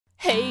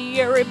Hey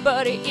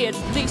everybody, it's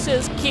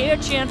Lisa's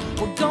Kitchen.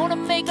 We're gonna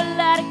make a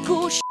lot of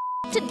cool shit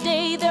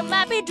today. There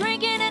might be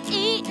drinking and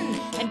eating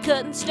and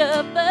cutting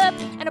stuff up,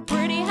 and a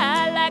pretty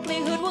high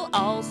likelihood we'll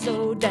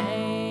also dance.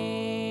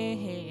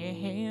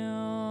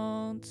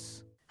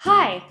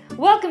 Hi,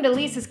 welcome to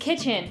Lisa's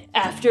Kitchen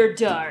after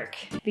dark,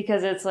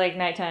 because it's like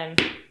nighttime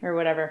or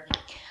whatever.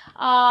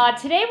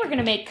 Today we're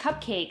gonna make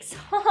cupcakes.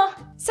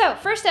 So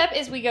first up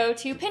is we go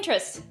to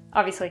Pinterest,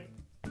 obviously.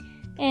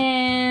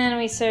 And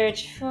we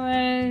search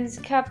for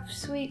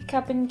sweet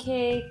cup and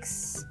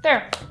cakes.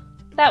 There,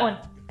 that one.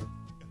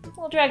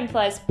 Little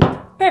dragonflies.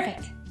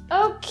 Perfect.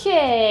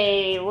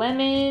 Okay,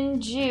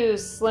 lemon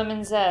juice,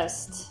 lemon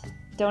zest.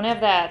 Don't have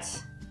that.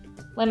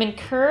 Lemon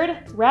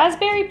curd,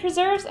 raspberry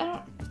preserves.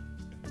 I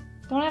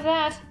don't have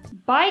that.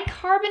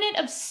 Bicarbonate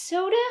of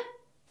soda,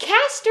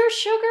 castor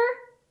sugar.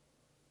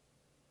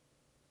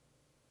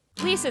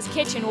 Lisa's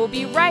Kitchen will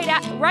be right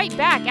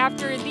back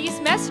after these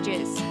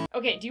messages.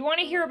 Okay, do you want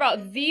to hear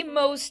about the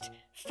most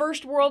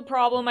first world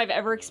problem I've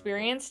ever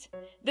experienced?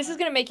 This is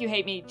gonna make you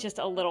hate me just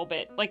a little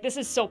bit. Like, this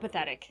is so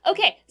pathetic.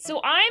 Okay, so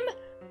I'm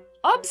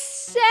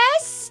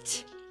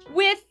obsessed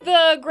with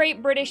the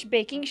Great British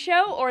Baking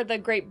Show, or the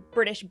Great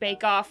British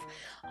Bake Off.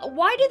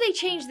 Why do they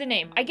change the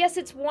name? I guess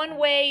it's one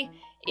way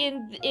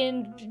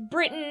in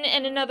Britain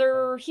and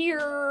another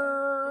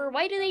here.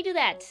 Why do they do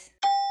that?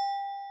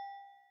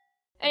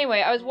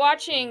 Anyway, I was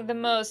watching the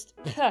most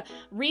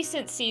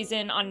recent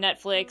season on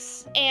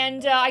Netflix,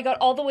 and I got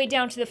all the way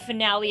down to the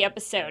finale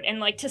episode, and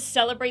like to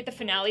celebrate the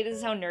finale, this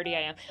is how nerdy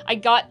I am.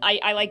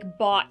 I like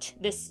bought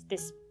this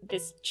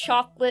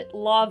chocolate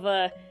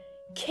lava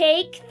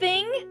cake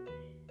thing,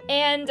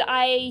 and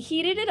I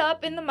heated it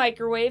up in the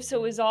microwave so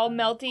it was all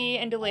melty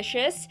and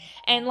delicious,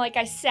 and like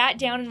I sat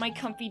down in my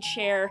comfy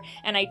chair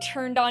and I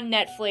turned on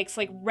Netflix,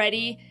 like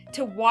ready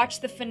to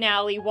watch the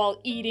finale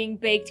while eating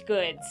baked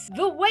goods.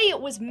 The way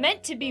it was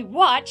meant to be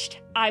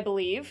watched, I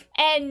believe,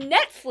 and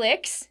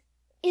Netflix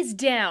is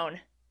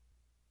down.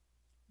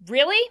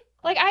 Really?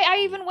 Like, I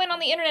even went on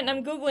the internet and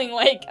I'm Googling,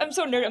 like, I'm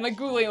so nerdy, I'm like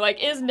Googling,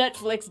 like, is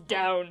Netflix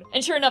down?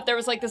 And sure enough, there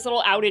was like this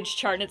little outage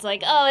chart and it's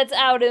like, oh, it's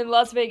out in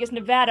Las Vegas,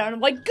 Nevada. And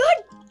I'm like, good!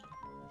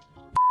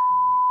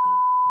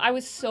 I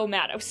was so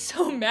mad.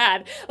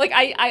 Like,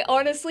 I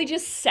honestly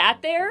just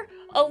sat there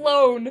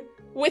alone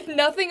with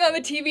nothing on the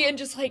TV and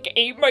just like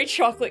ate my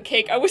chocolate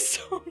cake. I was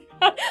so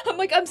mad. I'm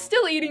like, I'm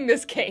still eating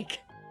this cake.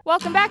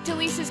 Welcome back to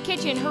Lisa's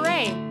Kitchen,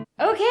 hooray.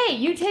 Okay,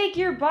 you take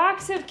your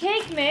box of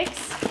cake mix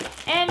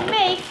and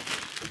make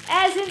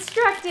as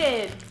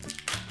instructed.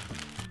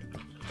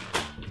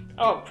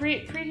 Oh,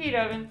 preheat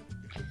oven.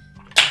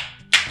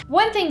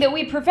 One thing that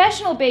we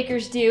professional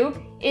bakers do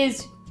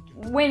is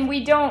when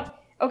we don't,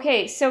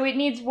 okay, so it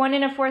needs 1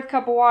 1/4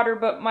 cup of water,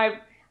 but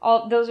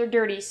those are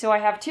dirty, so I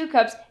have 2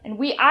 cups, and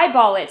we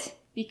eyeball it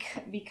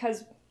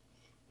because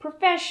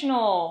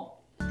professional.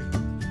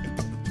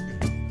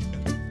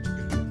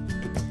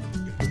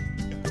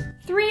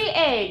 3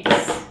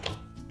 eggs.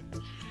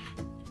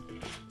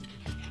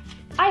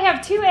 I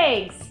have 2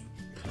 eggs.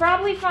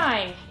 Probably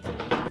fine.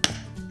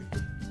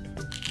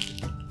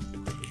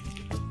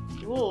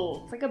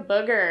 Ooh, it's like a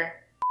booger.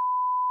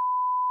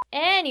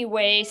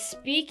 Anyway,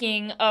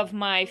 speaking of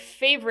my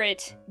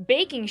favorite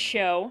baking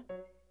show,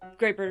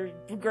 Great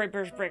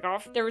British Bake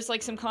Off, there was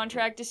like some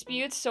contract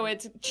disputes, so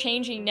it's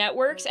changing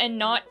networks and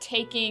not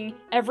taking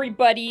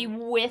everybody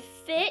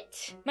with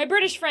it. My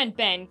British friend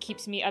Ben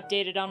keeps me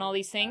updated on all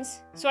these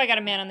things, so I got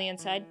a man on the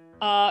inside.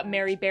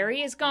 Mary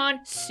Berry is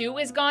gone, Sue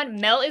is gone,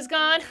 Mel is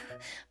gone,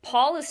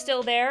 Paul is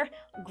still there.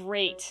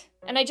 Great.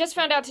 And I just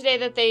found out today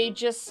that they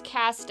just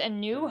cast a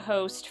new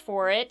host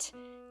for it,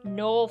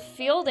 Noel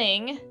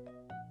Fielding.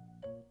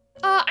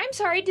 I'm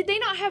sorry, did they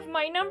not have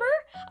my number?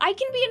 I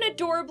can be an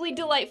adorably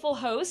delightful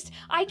host.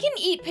 I can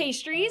eat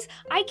pastries.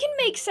 I can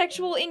make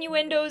sexual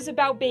innuendos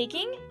about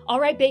baking. All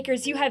right,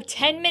 bakers, you have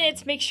 10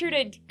 minutes. Make sure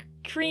to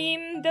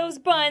cream those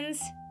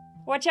buns.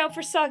 Watch out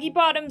for soggy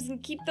bottoms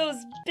and keep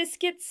those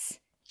biscuits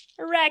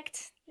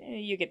erect.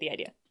 You get the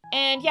idea.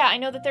 And yeah, I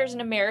know that there's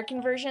an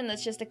American version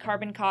that's just a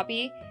carbon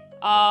copy.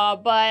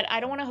 But I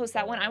don't want to host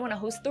that one. I want to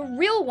host the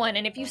real one.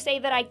 And if you say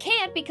that I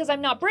can't because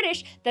I'm not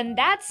British, then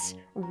that's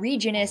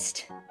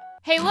regionist.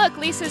 Hey look,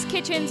 Lisa's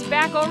Kitchen's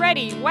back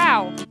already,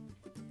 wow.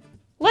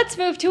 Let's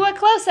move to a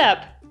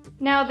close-up.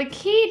 Now the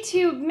key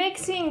to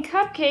mixing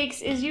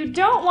cupcakes is you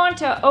don't want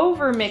to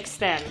over-mix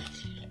them.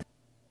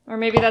 Or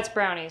maybe that's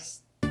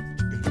brownies.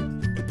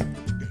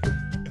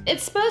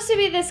 It's supposed to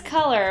be this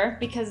color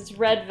because it's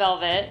red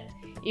velvet,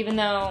 even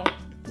though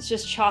it's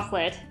just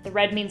chocolate. The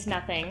red means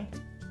nothing.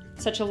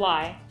 Such a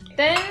lie.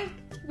 Then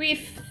we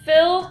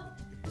fill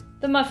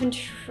the muffin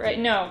tray.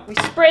 No, we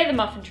spray the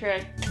muffin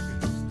tray.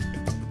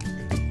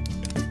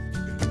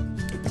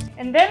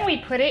 And then we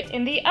put it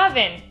in the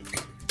oven.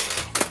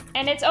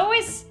 And it's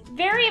always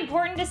very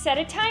important to set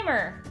a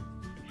timer.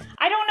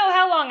 I don't know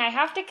how long, I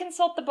have to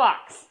consult the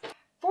box.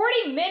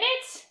 40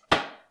 minutes?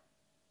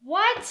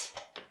 What?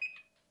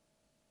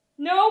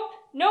 Nope,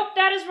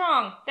 that is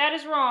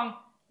wrong.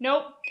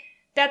 Nope,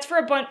 that's for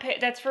a bundt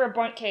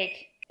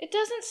cake. It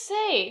doesn't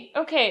say.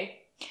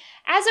 Okay,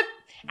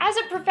 As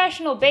a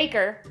professional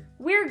baker,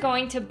 we're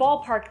going to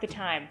ballpark the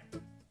time.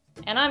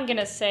 And I'm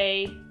gonna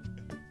say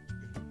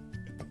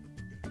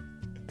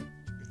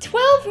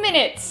 12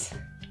 minutes.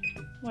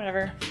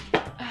 Whatever.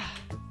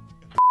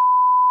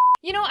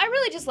 You know, I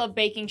really just love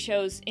baking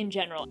shows in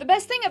general. The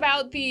best thing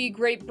about the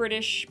Great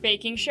British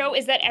Baking Show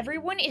is that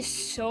everyone is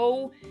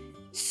so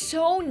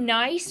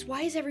nice.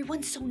 Why is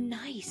everyone so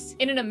nice?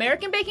 In an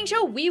American baking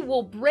show, we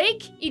will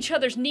break each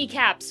other's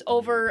kneecaps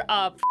over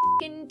a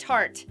f***ing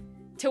tart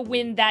to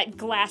win that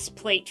glass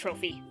plate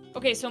trophy.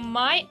 Okay, so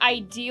my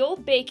ideal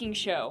baking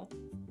show,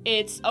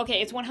 it's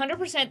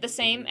 100% the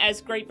same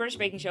as Great British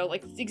Baking Show,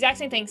 like it's the exact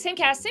same thing, same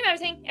cast, same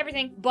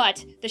everything,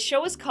 but the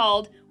show is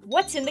called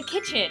What's in the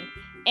Kitchen?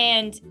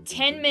 And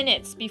 10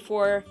 minutes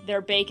before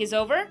their bake is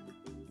over,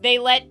 they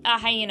let a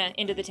hyena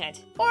into the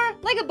tent. Or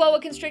like a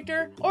boa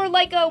constrictor, or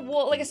like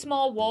a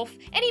small wolf,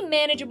 any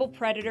manageable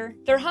predator.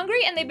 They're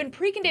hungry and they've been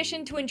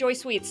preconditioned to enjoy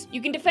sweets.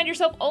 You can defend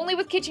yourself only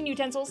with kitchen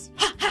utensils.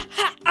 Ha ha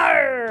ha!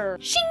 Arr!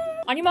 Shing!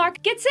 On your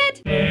mark, get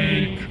set!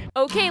 Bake!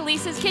 Okay,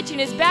 Lisa's kitchen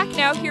is back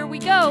now, here we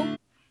go.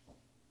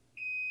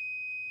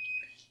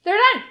 They're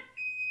done!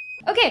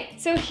 Okay,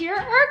 so here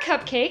are our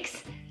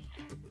cupcakes.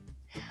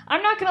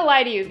 I'm not gonna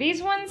lie to you,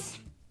 these ones,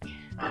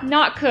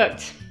 not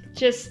cooked,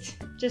 just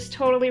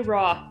totally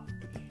raw.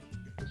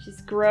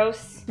 Just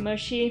gross,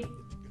 mushy.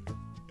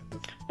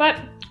 But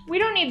we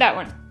don't need that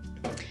one.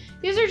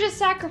 These are just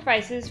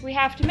sacrifices we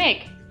have to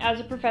make as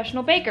a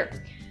professional baker.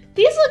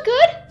 These look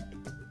good.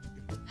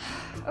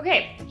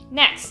 Okay,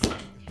 next.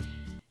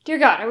 Dear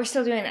God, are we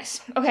still doing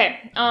this?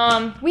 Okay,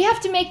 we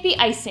have to make the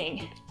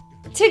icing.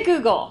 To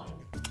Google.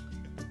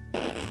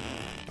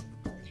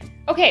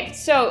 Okay,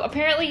 so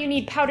apparently you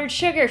need powdered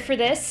sugar for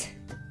this.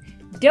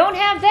 Don't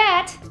have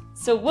that,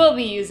 so we'll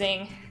be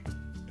using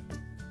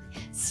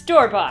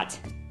store-bought.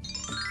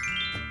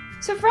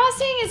 So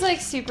frosting is like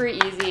super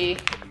easy.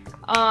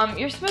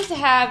 You're supposed to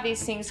have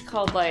these things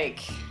called like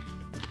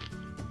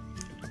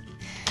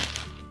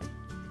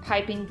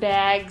piping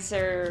bags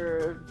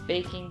or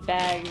baking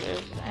bags or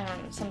I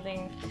don't know,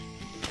 something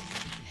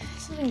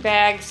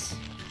bags,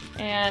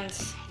 and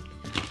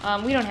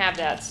we don't have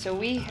that, so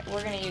we're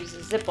gonna use a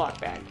Ziploc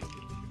bag.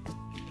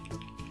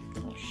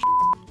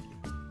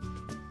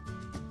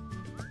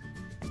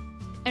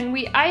 And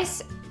we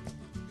ice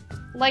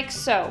like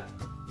so.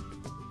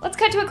 Let's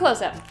cut to a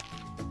close-up.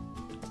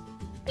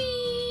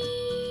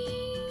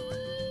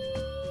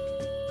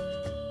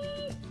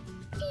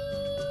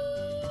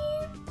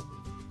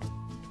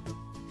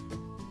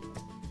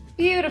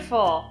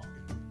 Beautiful.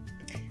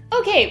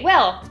 Okay,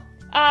 well,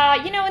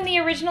 you know, in the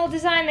original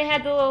design they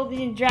had the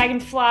little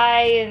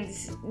dragonfly and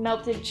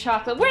melted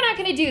chocolate. We're not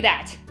gonna do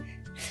that.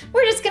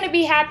 We're just gonna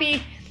be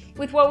happy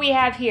with what we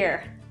have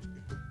here.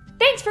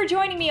 Thanks for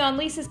joining me on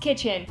Lisa's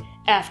Kitchen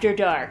After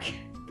Dark.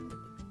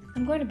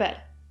 I'm going to bed.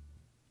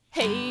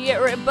 Hey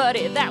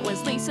everybody, that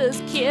was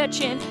Lisa's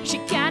Kitchen. She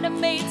kinda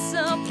made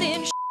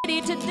something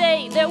shitty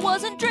today. There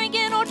wasn't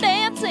drinking or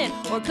dancing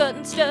or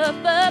cutting stuff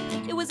up.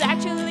 It was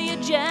actually a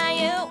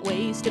giant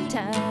waste of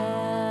time.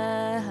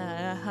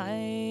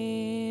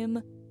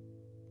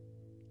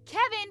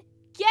 Kevin,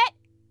 get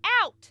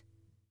out!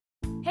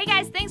 Hey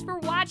guys, thanks for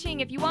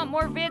watching. If you want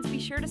more vids, be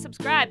sure to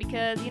subscribe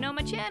because, you know,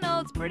 my channel,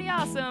 it's pretty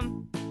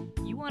awesome.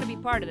 You want to be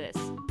part of this.